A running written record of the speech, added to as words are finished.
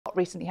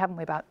recently, haven't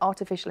we, about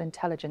artificial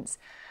intelligence,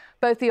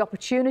 both the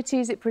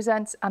opportunities it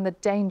presents and the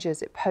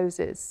dangers it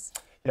poses.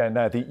 Yeah,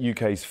 now the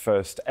UK's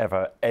first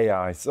ever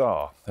AI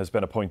czar has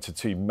been appointed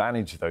to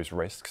manage those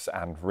risks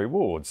and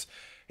rewards.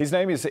 His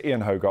name is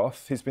Ian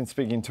Hogarth. He's been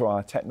speaking to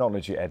our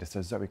technology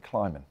editor, Zoe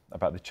Kleiman,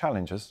 about the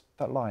challenges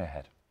that lie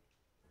ahead.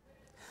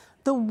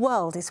 The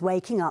world is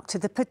waking up to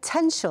the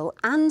potential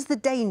and the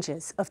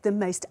dangers of the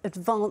most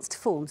advanced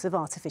forms of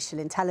artificial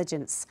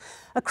intelligence.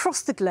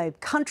 Across the globe,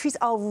 countries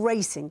are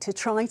racing to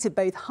try to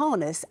both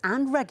harness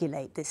and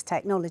regulate this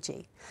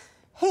technology.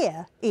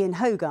 Here, Ian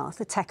Hogarth,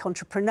 a tech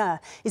entrepreneur,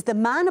 is the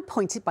man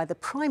appointed by the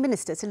Prime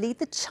Minister to lead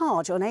the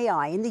charge on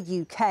AI in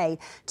the UK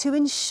to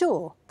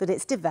ensure that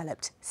it's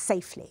developed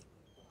safely.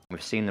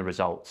 We've seen the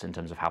results in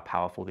terms of how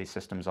powerful these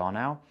systems are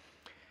now.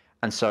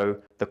 And so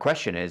the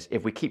question is,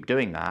 if we keep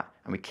doing that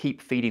and we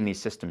keep feeding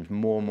these systems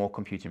more and more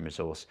computing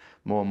resource,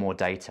 more and more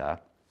data,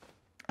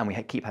 and we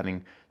keep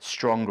having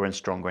stronger and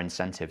stronger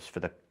incentives for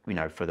the,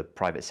 for the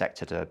private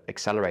sector to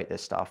accelerate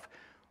this stuff,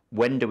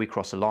 when do we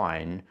cross a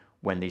line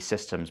when these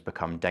systems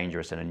become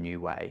dangerous in a new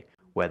way,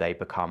 where they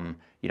become,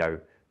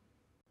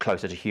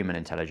 closer to human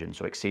intelligence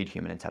or exceed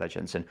human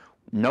intelligence? And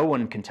no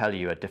one can tell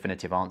you a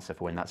definitive answer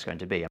for when that's going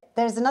to be.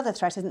 There's another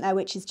threat, isn't there,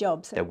 which is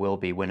jobs. There will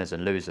be winners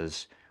and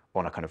losers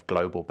on a kind of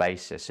global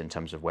basis in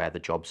terms of where the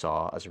jobs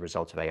are as a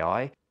result of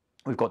AI.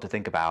 We've got to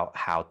think about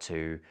how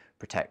to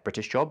protect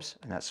British jobs,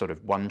 and that's sort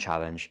of one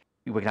challenge.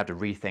 We're going to have to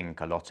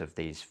rethink a lot of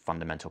these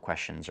fundamental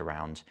questions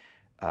around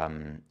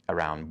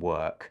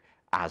work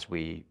as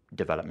we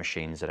develop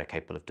machines that are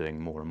capable of doing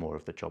more and more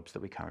of the jobs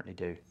that we currently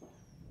do.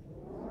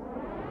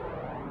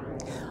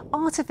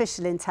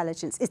 Artificial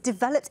intelligence is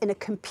developed in a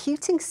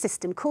computing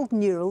system called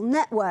neural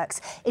networks,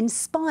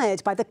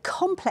 inspired by the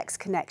complex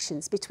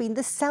connections between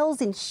the cells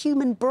in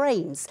human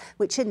brains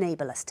which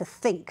enable us to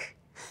think.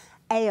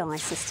 AI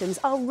systems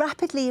are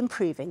rapidly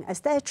improving as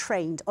they're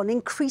trained on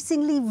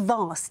increasingly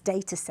vast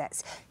data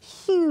sets,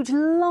 huge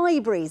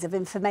libraries of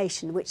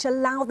information which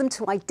allow them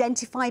to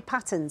identify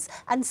patterns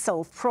and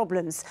solve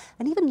problems,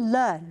 and even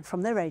learn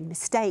from their own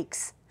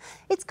mistakes.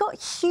 It's got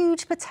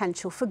huge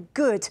potential for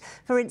good,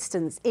 for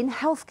instance, in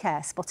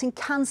healthcare, spotting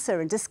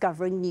cancer and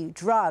discovering new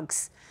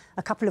drugs.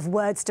 A couple of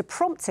words to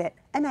prompt it,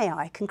 and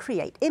AI can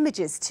create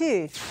images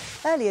too.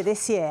 Earlier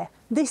this year,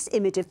 this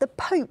image of the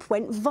Pope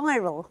went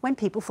viral when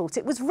people thought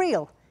it was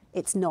real.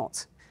 It's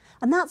not.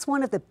 And that's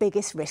one of the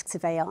biggest risks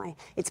of AI.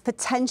 Its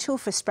potential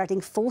for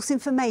spreading false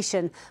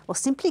information or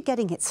simply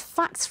getting its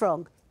facts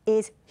wrong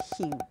is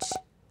huge.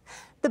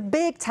 The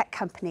big tech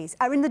companies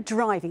are in the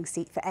driving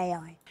seat for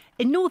AI.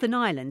 In Northern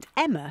Ireland,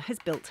 Emma has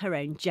built her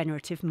own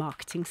generative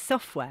marketing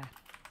software.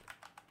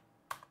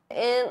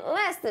 In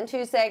less than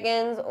 2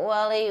 seconds,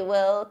 Wally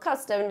will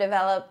custom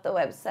develop the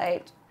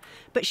website.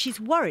 But she's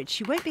worried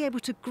she won't be able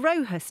to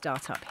grow her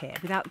startup here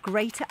without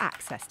greater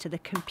access to the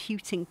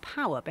computing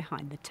power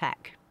behind the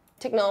tech.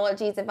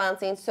 Technology is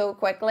advancing so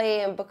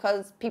quickly, and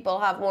because people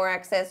have more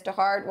access to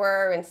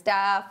hardware and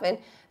staff, and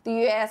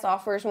the US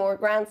offers more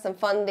grants and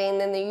funding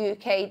than the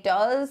UK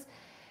does,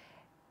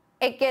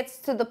 it gets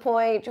to the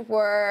point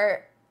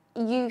where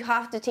you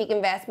have to take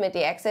investment to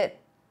exit.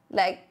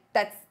 Like,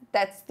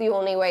 that's the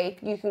only way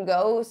you can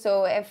go.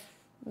 So if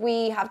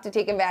we have to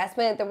take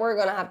investment, then we're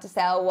going to have to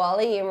sell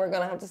Wally and we're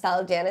going to have to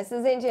sell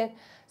Genesis Engine.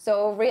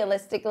 So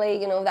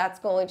realistically, that's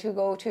going to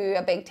go to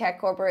a big tech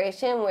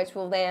corporation, which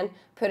will then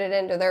put it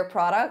into their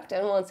product.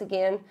 And once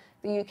again,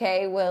 the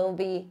UK will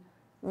be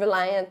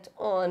reliant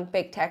on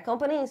big tech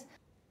companies.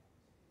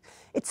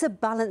 It's a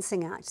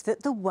balancing act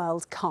that the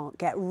world can't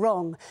get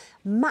wrong,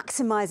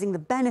 maximising the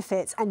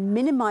benefits and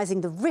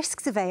minimising the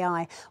risks of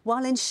AI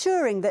while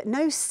ensuring that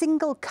no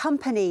single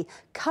company,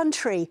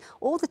 country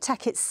or the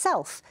tech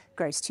itself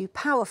grows too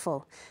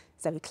powerful.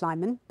 Zoe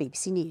Kleiman,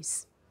 BBC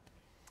News.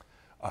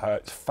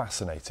 It's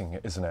fascinating,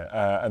 isn't it?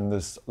 And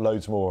there's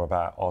loads more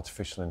about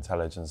artificial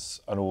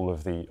intelligence and all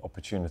of the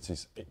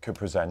opportunities it could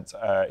present.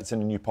 It's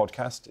in a new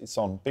podcast. It's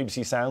on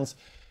BBC Sounds.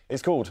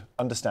 It's called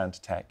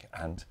Understand Tech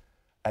and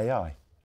AI.